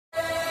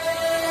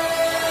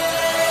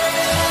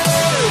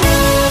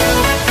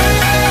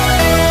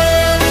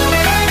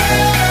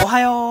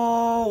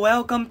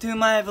welcome to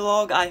my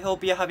vlog. I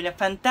hope you're having a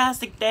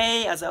fantastic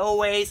day as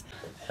always.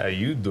 How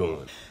you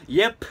doing?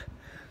 Yep.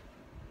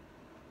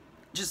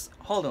 Just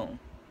hold on.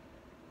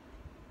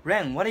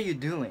 Ren, what are you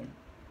doing?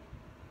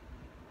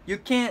 You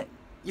can't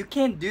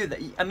do that.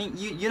 I mean,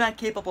 you're not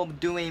capable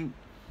of doing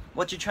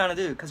what you're trying to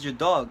do because you're a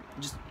dog.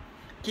 Just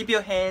keep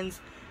your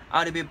hands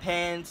out of your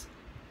pants.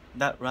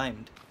 That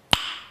rhymed.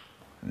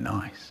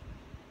 Nice.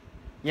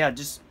 Yeah,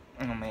 just,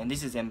 oh man,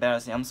 this is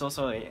embarrassing. I'm so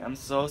sorry. I'm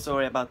so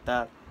sorry about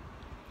that.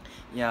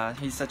 Yeah,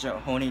 he's such a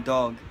horny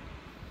dog.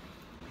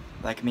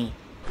 Like me.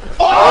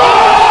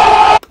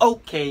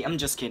 Okay, I'm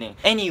just kidding.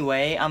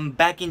 Anyway, I'm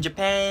back in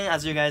Japan.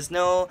 As you guys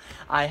know,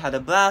 I had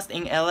a blast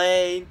in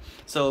LA.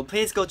 So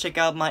please go check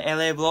out my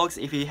LA vlogs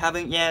if you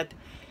haven't yet.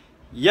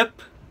 Yep.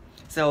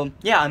 So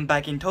yeah, I'm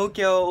back in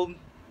Tokyo.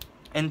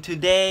 And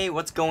today,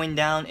 what's going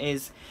down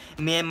is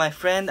me and my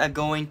friend are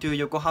going to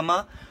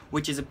Yokohama,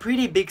 which is a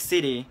pretty big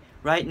city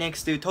right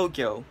next to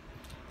Tokyo.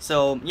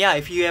 So yeah,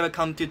 if you ever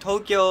come to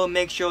Tokyo,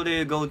 make sure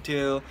to go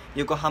to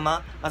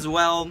Yokohama as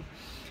well.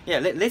 Yeah,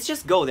 let's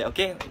just go there,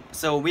 okay?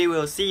 So we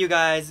will see you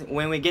guys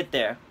when we get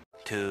there.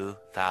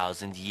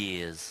 2,000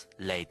 years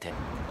later.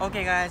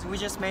 Okay guys, we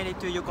just made it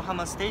to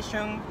Yokohama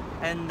station,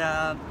 and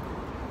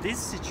this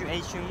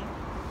situation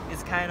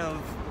is kind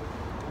of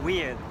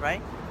weird,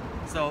 right?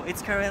 So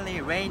it's currently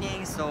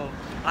raining, so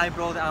I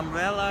brought the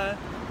umbrella,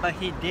 but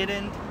he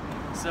didn't.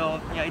 So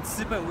yeah, it's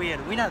super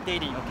weird. We're not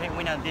dating, okay?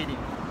 We're not dating.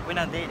 We're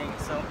not dating.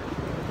 So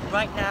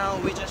right now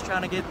we're just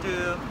trying to get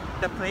to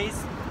the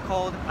place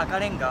called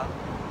Akarenga.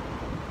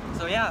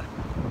 So yeah,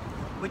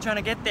 we're trying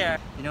to get there.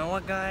 You know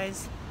what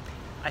guys?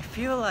 I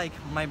feel like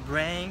my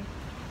brain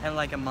and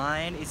like a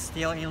mind is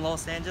still in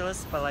Los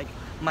Angeles, but like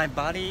my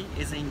body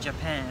is in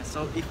Japan.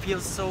 So it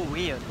feels so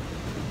weird.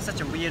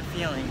 Such a weird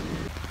feeling.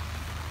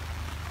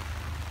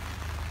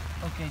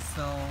 Okay,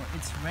 so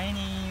it's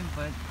raining,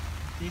 but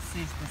this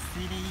is the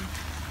city,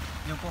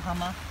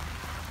 Yokohama.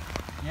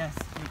 Yes,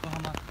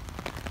 Yokohama.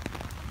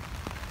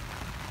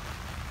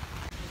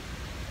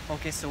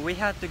 Okay, so we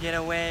had to get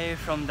away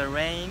from the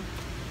rain.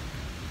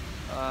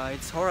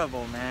 It's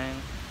horrible, man.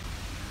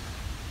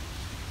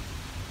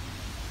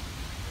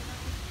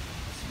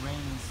 It's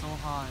raining so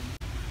hard.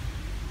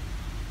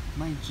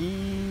 My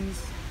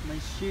jeans, my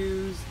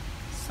shoes,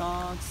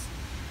 socks,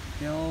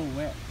 they're all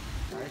wet.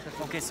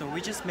 Okay, so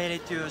we just made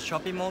it to a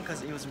shopping mall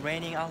because it was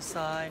raining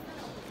outside.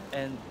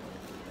 And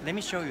let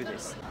me show you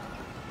this.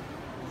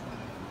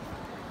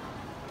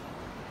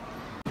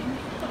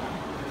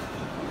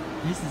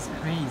 This is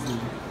crazy.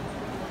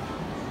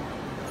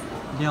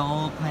 They're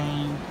all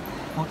playing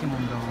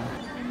Pokemon Go.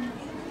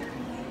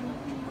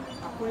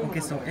 Okay,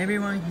 so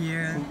everyone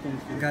here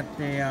got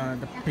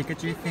the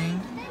Pikachu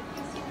thing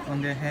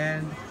on their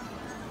head.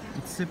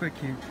 It's super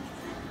cute.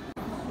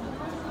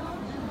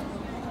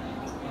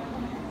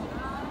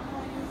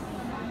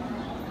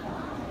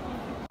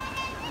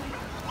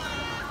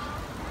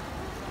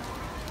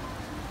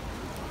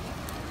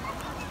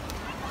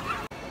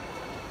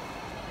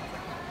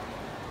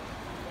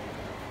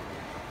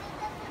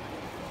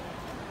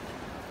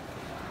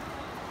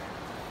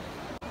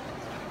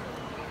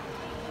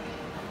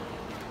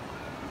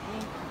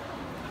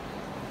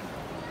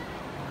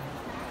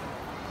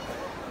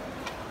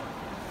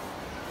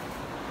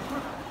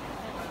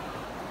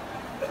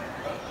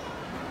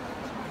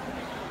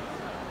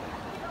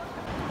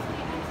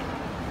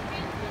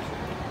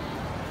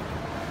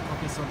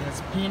 So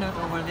there's Peanut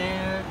over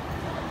there,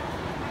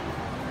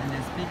 and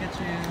there's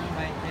Pikachu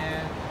right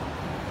there.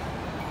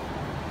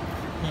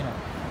 Peanut,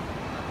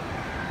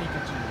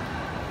 Pikachu,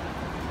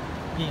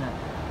 Peanut,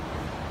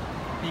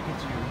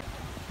 Pikachu.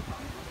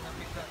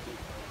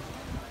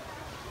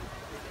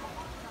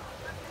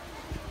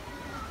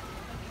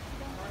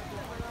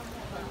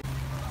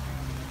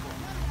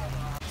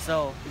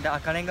 So the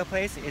Akarenga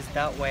place is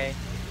that way.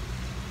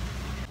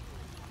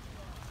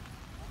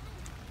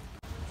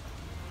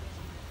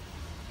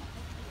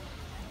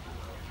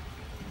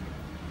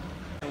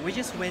 We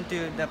just went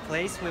to the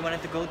place we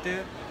wanted to go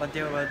to, but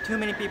there were too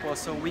many people,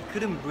 so we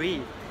couldn't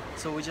breathe.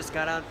 So we just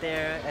got out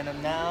there, and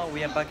now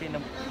we are back in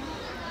the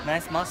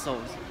nice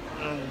muscles.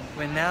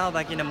 We're now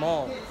back in the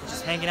mall,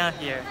 just hanging out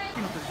here.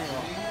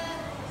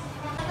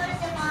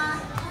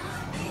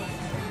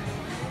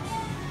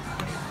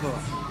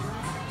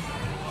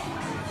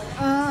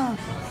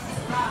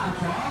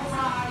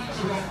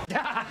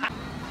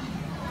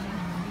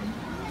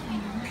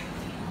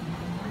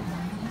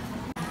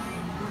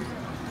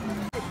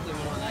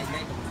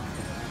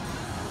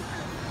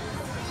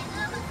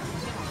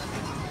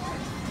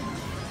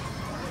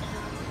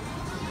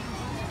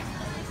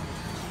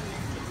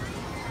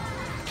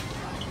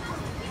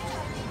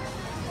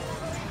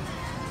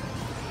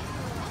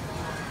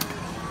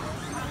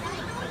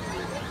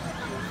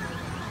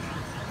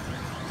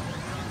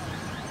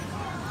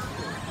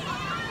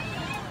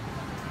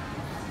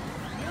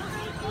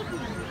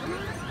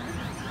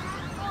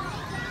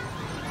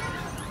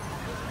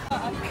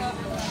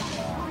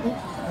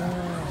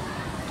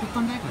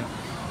 건데?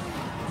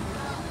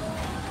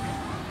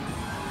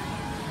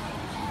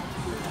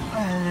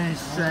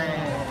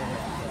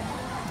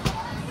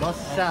 12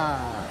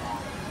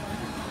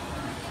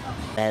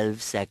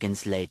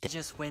 seconds later. He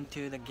just went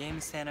to the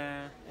game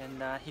center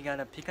and he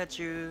got a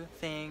Pikachu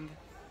thing,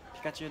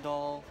 Pikachu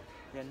doll.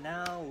 And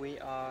now we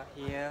are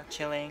here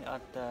chilling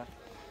at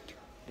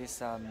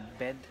this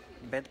bed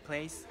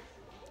place.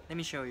 Let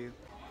me show you.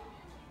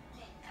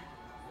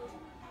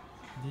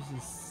 This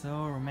is so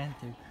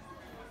romantic.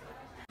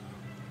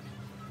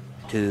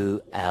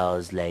 2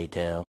 hours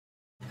later.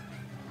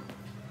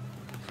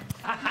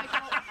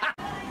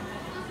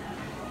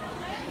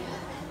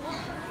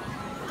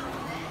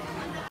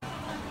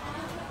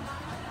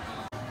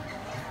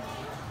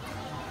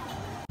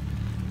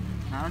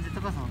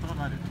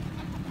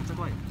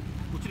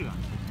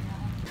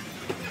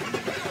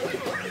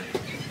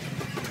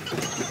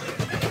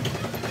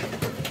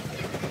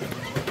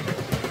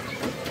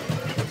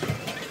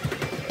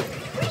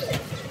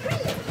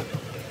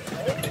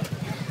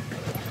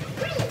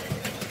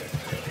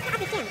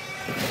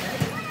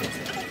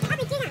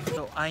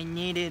 So I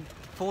needed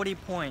 40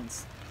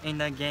 points in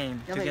that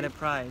game to get a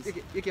prize.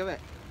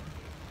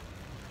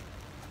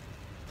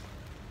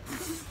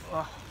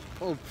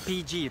 Oh,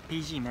 PG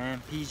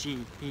man,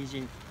 PG.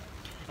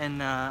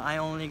 And I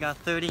only got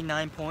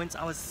 39 points.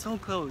 I was so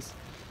close.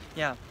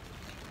 Yeah,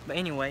 but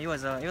anyway, it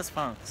was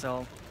fun.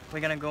 So we're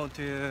gonna go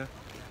to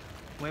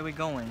where we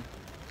going.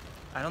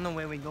 I don't know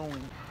where we're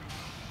going.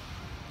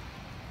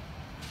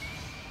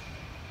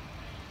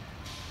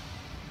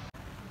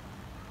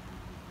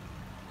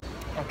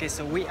 Okay,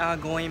 so we are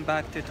going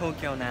back to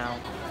Tokyo now.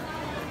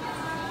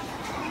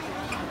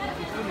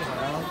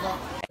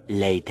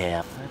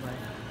 Later.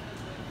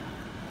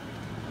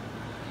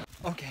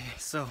 Okay,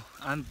 so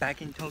I'm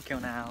back in Tokyo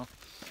now.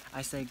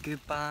 I say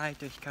goodbye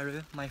to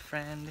Hikaru, my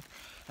friend,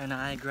 and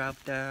I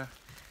grabbed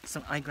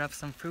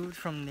some food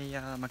from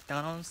the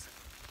McDonald's.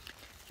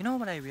 You know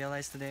what I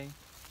realized today?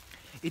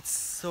 It's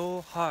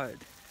so hard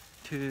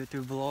to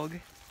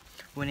vlog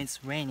when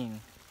it's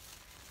raining.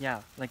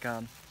 Yeah, like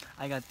I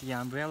got the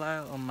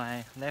umbrella on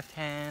my left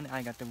hand,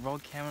 I got the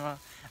vlog camera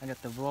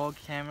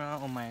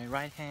on my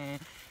right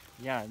hand.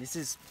 Yeah, this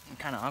is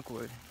kind of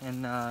awkward.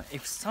 And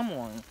if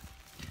someone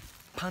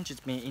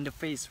punches me in the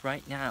face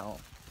right now,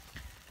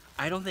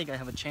 I don't think I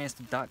have a chance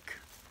to duck.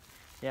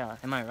 Yeah,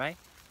 am I right?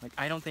 Like,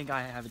 I don't think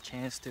I have a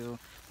chance to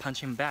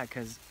punch him back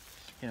because,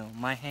 you know,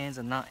 my hands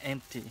are not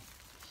empty.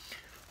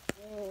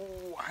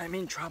 Oh, I'm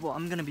in trouble.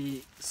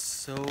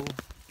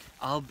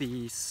 I'll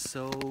be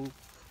so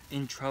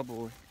in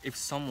trouble if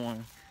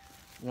someone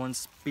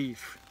wants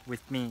beef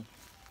with me.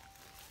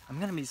 I'm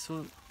gonna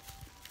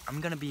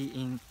be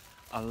in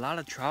a lot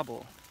of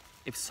trouble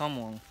if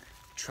someone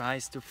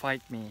tries to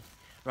fight me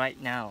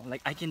right now.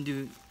 Like, I can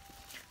do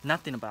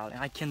nothing about it.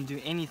 I can do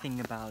anything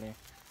about it.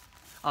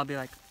 I'll be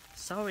like,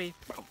 sorry.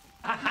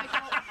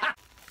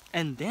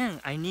 And then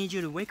I need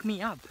you to wake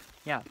me up.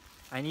 Yeah,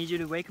 I need you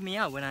to wake me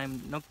up when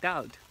I'm knocked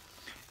out.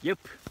 Yep,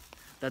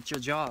 that's your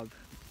job.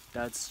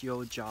 That's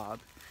your job.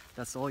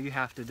 That's all you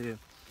have to do.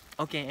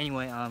 Okay,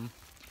 anyway,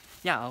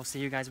 yeah, I'll see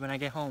you guys when I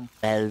get home.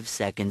 12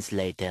 seconds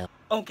later.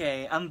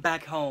 Okay, I'm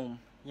back home.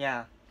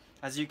 Yeah,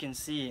 as you can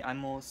see,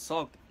 I'm all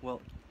soaked. Well,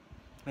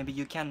 maybe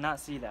you cannot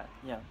see that.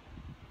 Yeah,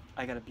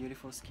 I got a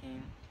beautiful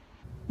skin.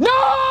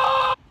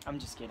 No! I'm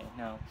just kidding,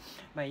 no.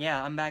 But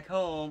yeah, I'm back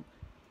home.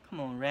 Come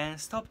on, Ren,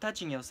 stop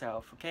touching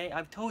yourself, okay?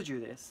 I've told you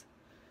this.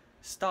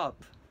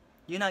 Stop.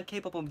 You're not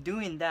capable of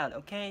doing that,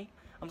 okay?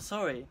 I'm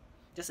sorry.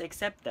 Just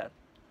accept that.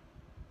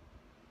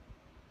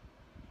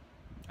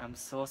 I'm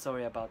so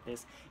sorry about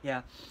this.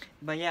 Yeah,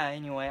 but yeah,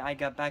 anyway, I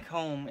got back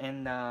home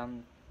and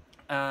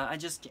I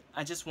just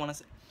want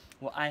to,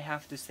 well, I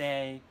have to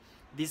say,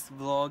 this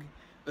vlog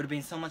would have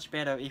been so much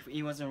better if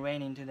it wasn't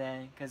raining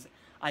today, because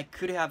I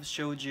could have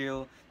showed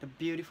you the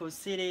beautiful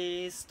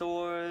cities,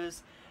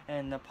 stores,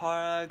 and the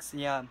parks.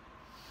 Yeah,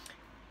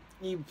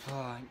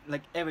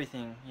 like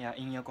everything. Yeah,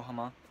 in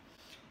Yokohama.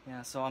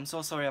 Yeah, so I'm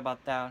so sorry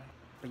about that.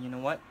 But you know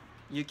what?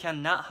 You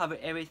cannot have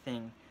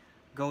everything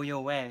go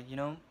your way. You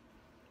know,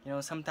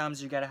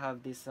 sometimes you gotta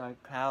have this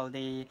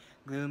cloudy,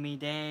 gloomy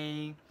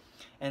day,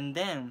 and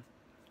then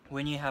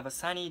when you have a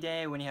sunny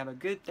day, when you have a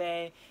good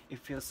day, it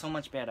feels so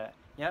much better.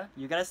 Yeah,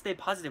 you gotta stay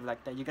positive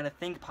like that. You gotta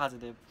think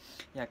positive.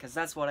 Yeah, because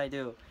that's what I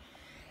do.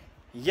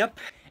 Yep.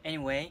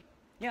 Anyway,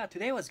 yeah,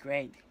 today was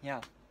great.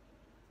 Yeah.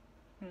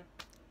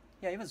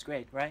 Yeah, it was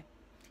great, right?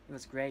 It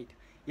was great.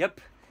 Yep.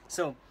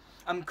 So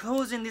I'm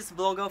closing this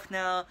vlog off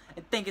now,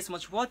 and thank you so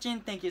much for watching.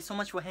 Thank you so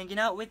much for hanging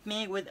out with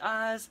me, with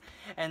us,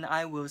 and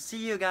I will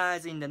see you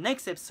guys in the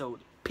next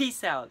episode.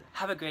 Peace out.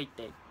 Have a great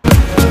day.